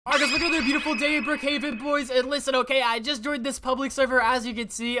Alright guys, welcome to a beautiful day in Brookhaven, boys. And listen, okay, I just joined this public server, as you can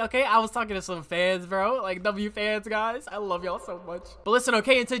see, okay? I was talking to some fans, bro, like W fans, guys. I love y'all so much. But listen,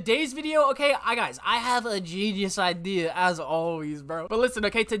 okay, in today's video, okay, guys, I have a genius idea, as always, bro. But listen,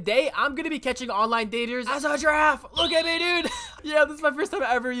 okay, today, I'm gonna be catching online daters as a giraffe. Look at me, dude. Yeah, this is my first time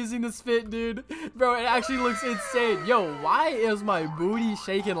ever using this fit, dude. Bro, it actually looks insane. Yo, why is my booty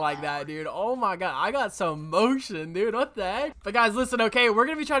shaking like that, dude? Oh my god, I got some motion, dude. What the heck? But guys, listen, okay, we're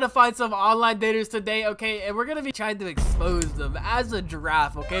gonna be trying to find some online daters today, okay, and we're gonna be trying to expose them as a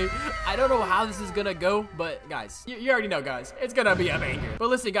giraffe, okay? I don't know how this is gonna go, but guys, you already know, guys, it's gonna be a banger. But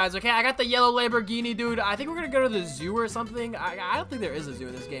listen, guys, okay, I got the yellow Lamborghini, dude. I think we're gonna go to the zoo or something. I don't think there is a zoo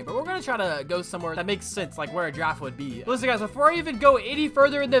in this game, but we're gonna try to go somewhere that makes sense, like where a giraffe would be. But listen, guys, before I even go any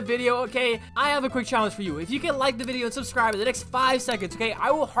further in the video, okay, I have a quick challenge for you. If you can like the video and subscribe in the next 5 seconds, okay,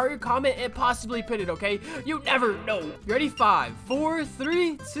 I will heart your comment and possibly pin it, okay? You never know. You ready? 5, 4,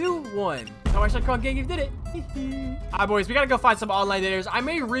 3, 2, 1. Oh, I should call gang, you did it. Alright, boys, we gotta go find some online daters. I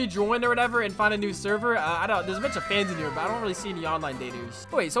may rejoin or whatever and find a new server. I don't, there's a bunch of fans in here, but I don't really see any online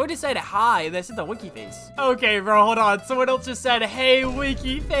daters. Wait, someone just said hi, and they sent the winky face. Okay, bro, hold on. Someone else just said, hey,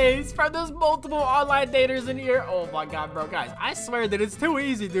 winky face. Bro, there's multiple online daters in here. Oh my god, bro, guys, I swear that it's too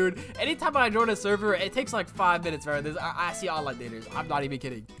easy, dude. Anytime I join a server, it takes like 5 minutes, bro. I see online daters. I'm not even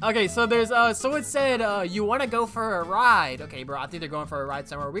kidding. Okay, so there's, someone said, you wanna go for a ride. Okay, bro, I think they're going for a ride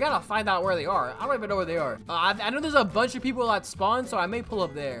somewhere. We gotta find out where they are. I don't even know where they are. I know there's a bunch of people at spawn, so I may pull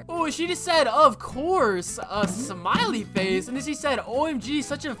up there. Oh, she just said, of course, a smiley face. And then she said, OMG,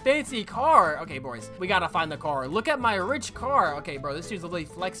 such a fancy car. Okay, boys, we gotta find the car. Look at my rich car. Okay, bro, this dude's literally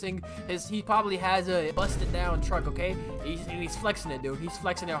flexing. He probably has a busted down truck, okay? He's flexing it, dude. He's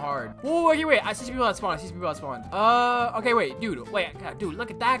flexing it hard. Oh, wait. I see some people at spawn. Okay, wait, dude. Wait, God, dude,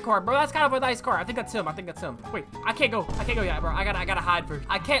 look at that car, bro. That's kind of a nice car. I think that's him. Wait, I can't go yet, bro. I gotta hide first.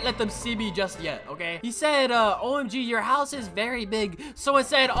 I can't let them see me just yet, okay? He said, OMG, your house is very big. Someone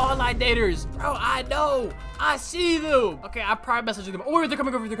said online daters. Bro, I know. I see them. Okay, I probably messaged them. Oh, wait, they're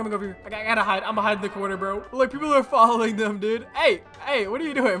coming over here. I gotta hide. I'm behind the corner, bro. Look, people are following them, dude. Hey, what are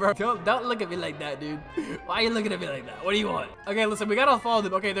you doing, bro? Don't look at me like that, dude. Why are you looking at me like that? What do you want? Okay, listen, we gotta follow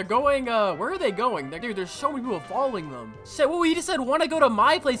them. Okay, they're going, where are they going? Dude, there's so many people following them. Said, well, he just said, wanna go to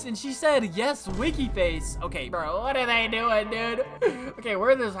my place, and she said, yes, winky face. Okay, bro, what are they doing, dude? Okay,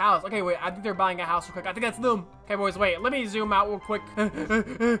 where's this house? Okay, wait, I think they're buying a house real quick. I think that's them. Okay, boys, wait, let me zoom out real quick.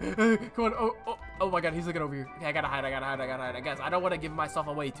 Come on, oh my god, he's looking over here. Okay, I gotta hide. Guys, I don't want to give myself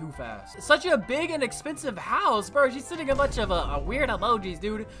away too fast. It's such a big and expensive house, bro. She's sending a bunch of weird emojis,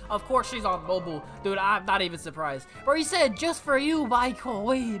 dude. Of course she's on mobile. Dude, I'm not even surprised. Bro, he said, just for you, my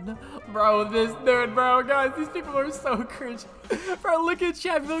queen. Bro, this dude, bro, guys, these people are so cringe. Bro, look at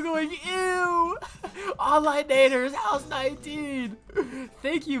chat, people going, ew. Online daters, house 19.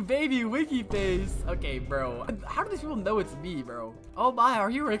 Thank you, baby, winky face. Okay, bro. How do these people know it's me, bro? Oh my, are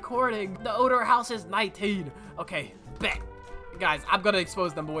you recording? The Oder house is 19. Okay, bet. Guys, I'm gonna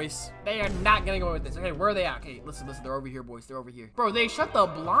expose them, boys. They are not getting away with this. Okay, where are they at? Okay, listen, they're over here, boys. They're over here. Bro, they shut the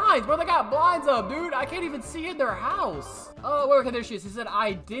blinds. Bro, they got blinds up, dude. I can't even see in their house. Oh, wait, okay, there she is. He said,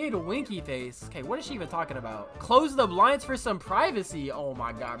 I did winky face. Okay, what is she even talking about? Close the blinds for some privacy. Oh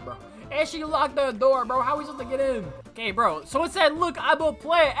my god, bro. And she locked the door, bro. How are we supposed to get in? Okay, bro. Someone said, look, I'm a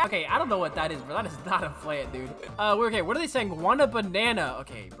plant. Okay, I don't know what that is, but that is not a plant, dude. Okay, what are they saying? Want a banana?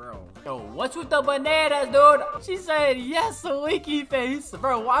 Okay, bro. Yo, what's with the bananas, dude? She said, yes, a winky face.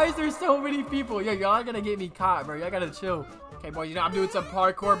 Bro, why is there so many people? Yo, y'all gonna get me caught, bro. Y'all gotta chill. Okay, boys, you know, I'm doing some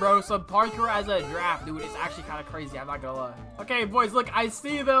parkour, bro. Some parkour as a giraffe, dude. It's actually kind of crazy. I'm not gonna lie. Okay, boys, look, I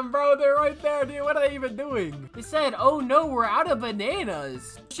see them, bro. They're right there, dude. What are they even doing? They said, oh, no, we're out of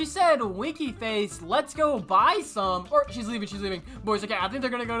bananas. She said, winky face, let's go buy some. Or she's leaving. Boys, okay, I think they're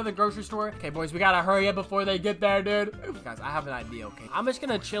gonna go to the grocery store. Okay, boys, we gotta hurry up before they get there, dude. Guys, I have an idea, okay? I'm just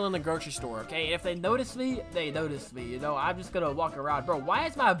gonna chill in the grocery store, okay? If they notice me, they notice me, you know? I'm just gonna walk around. Bro, why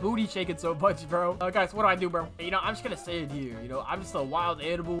is my booty shaking so much, bro? Guys, what do I do, bro? You know, I'm just gonna stay in here. You know, I'm just a wild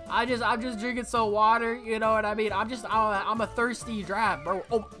animal. I'm just drinking some water. You know what I mean? I'm a thirsty giraffe, bro.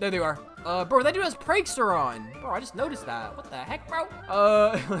 Oh, there they are. Bro, that dude has prankster on. Bro, I just noticed that. What the heck, bro?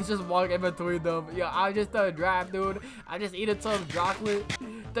 Let's just walk in between them. Yeah, I'm just a giraffe, dude. I just eating some chocolate.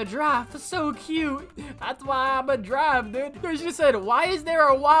 The giraffe is so cute. That's why I'm a giraffe, dude. She just said, why is there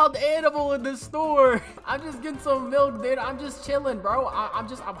a wild animal in the store? I'm just getting some milk, dude. I'm just chilling, bro. I'm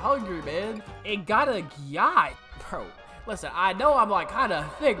hungry, man. It got a yacht, bro. Listen, I know I'm like kind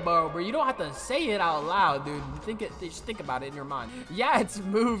of thick, bro, but you don't have to say it out loud, dude. Just think about it in your mind. Yeah, it's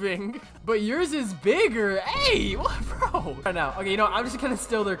moving, but yours is bigger. Hey, what, bro? Right now, okay, you know, I'm just gonna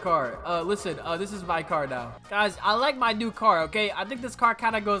steal their car. Listen, this is my car now. Guys, I like my new car, okay? I think this car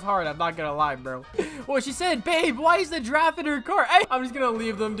kind of goes hard. I'm not gonna lie, bro. Well, she said, babe, why is the draft in her car? Hey, I'm just gonna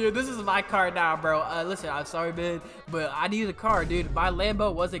leave them, dude. This is my car now, bro. Listen, I'm sorry, man, but I need a car, dude. My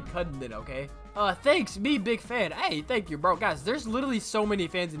Lambo wasn't cutting it, okay? Thanks, me, big fan. Hey, thank you, bro. Guys, there's literally so many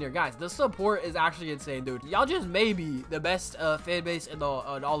fans in here. Guys, the support is actually insane, dude. Y'all just may be the best fan base in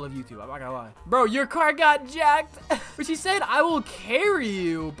all of YouTube. I'm not gonna lie. Bro, your car got jacked. But she said, I will carry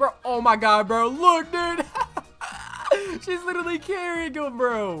you. Bro, oh my God, bro. Look, dude. She's literally carrying him,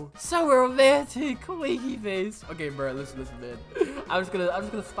 bro. So romantic, winky face. Okay, bro, listen, man. I'm just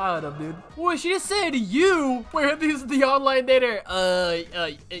gonna smile at him, dude. Wait, she just said you. Wait, this is the online dater.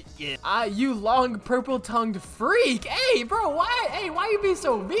 Yeah. You long purple-tongued freak. Hey, bro, why? Hey, why you being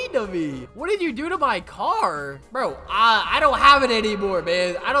so mean to me? What did you do to my car, bro? I don't have it anymore,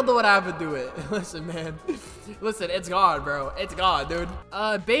 man. I don't know what happened to it. Listen, man. Listen, it's gone, bro. It's gone, dude.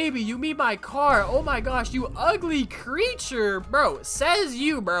 Baby, you mean my car? Oh my gosh, you ugly creature. Bro, says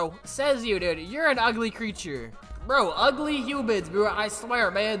you, bro. Says you, dude. You're an ugly creature. Bro, ugly humans, bro. I swear,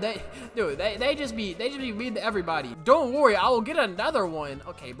 man. They just be mean to everybody. Don't worry, I will get another one.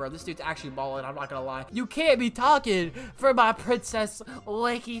 Okay, bro, this dude's actually balling. I'm not gonna lie. You can't be talking for my princess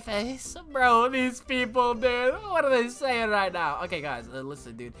wakey face, bro. These people, dude. What are they saying right now? Okay, guys,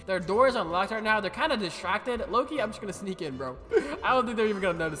 listen, dude. Their doors unlocked right now. They're kind of distracted. Loki, I'm just gonna sneak in, bro. I don't think they're even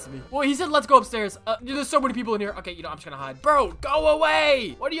gonna notice me. Well, he said, let's go upstairs. There's so many people in here. Okay, you know, I'm just gonna hide. Bro, go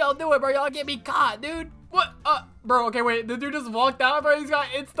away. What are y'all doing, bro? Y'all get me caught, dude. What? Bro, okay, wait. The dude just walked out, bro. He's got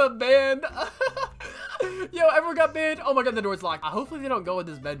insta banned. Yo, everyone got banned. Oh my God, the door's locked. Hopefully they don't go in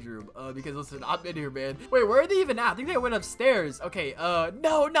this bedroom. Because listen, I'm in here, man. Wait, where are they even at? I think they went upstairs. Okay,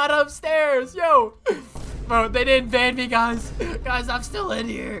 no, not upstairs. Yo. Bro, they didn't ban me, guys. Guys, I'm still in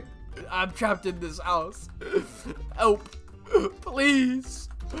here. I'm trapped in this house. Oh, please.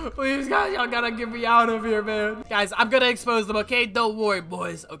 Please, guys, y'all gotta get me out of here, man. Guys, I'm gonna expose them, okay? Don't worry,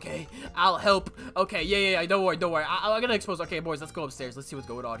 boys, okay? I'll help. Okay, yeah, don't worry. I'm gonna expose. Okay, boys, let's go upstairs. Let's see what's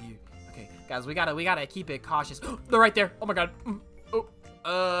going on here. Okay, guys, we gotta keep it cautious. They're right there. Oh my God.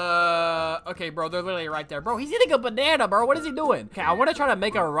 Okay, bro, they're literally right there. Bro, he's eating a banana, bro. What is he doing? Okay, I want to try to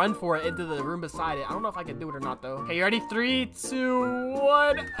make a run for it into the room beside it. I don't know if I can do it or not, though. Okay, you ready? 3, 2,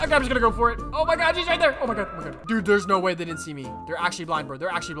 1. Okay, I'm just gonna go for it. Oh my God, she's right there. Oh my God. Dude, there's no way they didn't see me. They're actually blind, bro. They're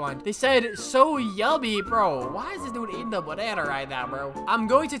actually blind. They said, so yummy, bro. Why is this dude eating a banana right now, bro? I'm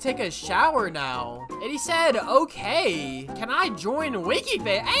going to take a shower now. And he said, okay. Can I join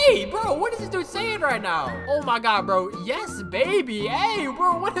WikiFan? Hey, bro, what is this dude saying right now? Oh my God, bro. Yes, baby. Hey,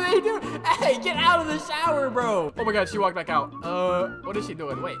 bro, what are they doing? Hey, get out of the shower, bro. Oh my God, she walked back out. What is she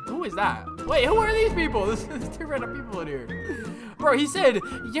doing? Wait, who is that? Wait, who are these people? There's 2 random people in here. Bro, he said,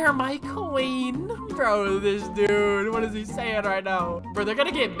 you're my queen. Bro, this dude, what is he saying right now? Bro, they're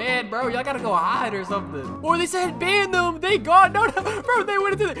gonna get banned, bro. Y'all gotta go hide or something. Or they said ban them. They gone. No, bro, they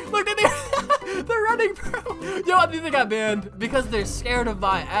went into the, look, they're running, bro. Yo, I think they got banned because they're scared of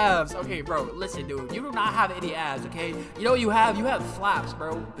my abs. Okay, bro, listen, dude. You do not have any abs, okay? You know what you have? You have flaps,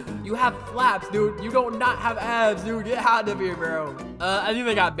 bro. You have flaps, dude. You don't not have abs, dude. Get out of here, bro. I think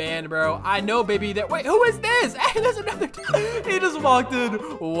they got banned, bro. I know, baby. That wait, who is this? Hey, there's another. He just walked in.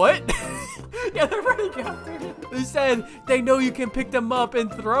 What? Yeah, they're running after him. They said they know you can pick them up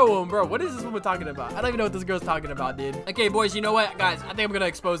and throw them, bro. What is this woman talking about? I don't even know what this girl's talking about, dude. Okay, boys, you know what, guys? I think I'm gonna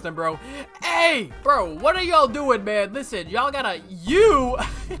expose them, bro. Hey, bro, what are y'all doing, man? Listen, y'all gotta you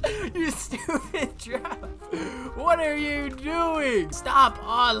stupid trap. What are you doing? Stop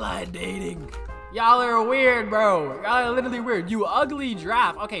online dating. Y'all are weird, bro. Y'all are literally weird. You ugly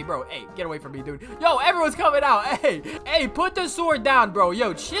draft. Okay, bro. Hey, get away from me, dude. Yo, everyone's coming out. Hey, put the sword down, bro.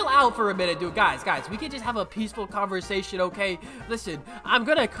 Yo, chill out for a minute, dude. Guys, we can just have a peaceful conversation, okay? Listen, I'm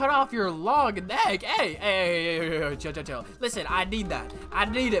gonna cut off your long neck. Hey, chill. Listen, I need that. I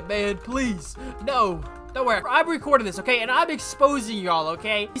need it, man. Please. No. Don't worry, I'm recording this, okay? And I'm exposing y'all,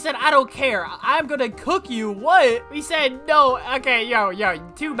 okay? He said, I don't care. I'm gonna cook you. What? He said, no. Okay, yo,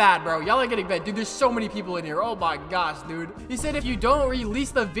 too bad, bro. Y'all are getting bad. Dude, there's so many people in here. Oh my gosh, dude. He said, if you don't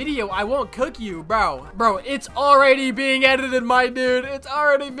release the video, I won't cook you, bro. Bro, it's already being edited, my dude. It's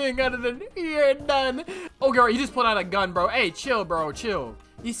already being edited. You're done. Oh, girl, he just pulled out a gun, bro. Hey, chill, bro, chill.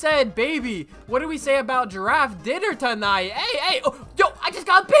 He said, baby, what do we say about giraffe dinner tonight? Hey, oh, yo, I just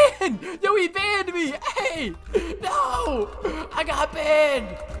got banned. Yo, he banned me. Hey, no, I got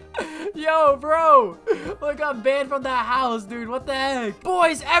banned. Yo, bro. Look, I'm banned from the house, dude. What the heck?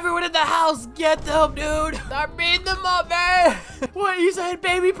 Boys, everyone in the house, get them, dude. Start beating them up, man. What you said,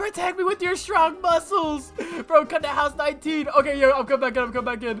 baby? Protect me with your strong muscles. Bro, come to house 19. Okay, yo, I'm coming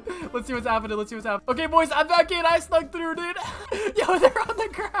back in. Let's see what's happening. Okay, boys, I'm back in. I snuck through, dude. Yo, they're on the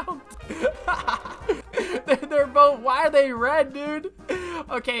ground. They're both, why are they red, dude?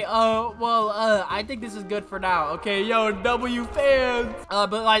 Okay, I think this is good for now. Okay, yo, W fans.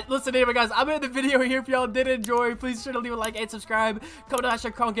 But like, listen, anyway, guys, I'm in the video here. If y'all did enjoy, please sure to leave a like and subscribe. Comment down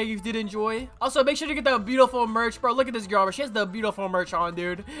hashtag Kronikle if you did enjoy. Also, make sure to get the beautiful merch, bro. Look at this girl. She has the beautiful merch on,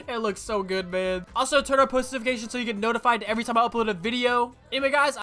 dude. It looks so good, man. Also, turn on post notifications so you get notified every time I upload a video. Anyway, guys,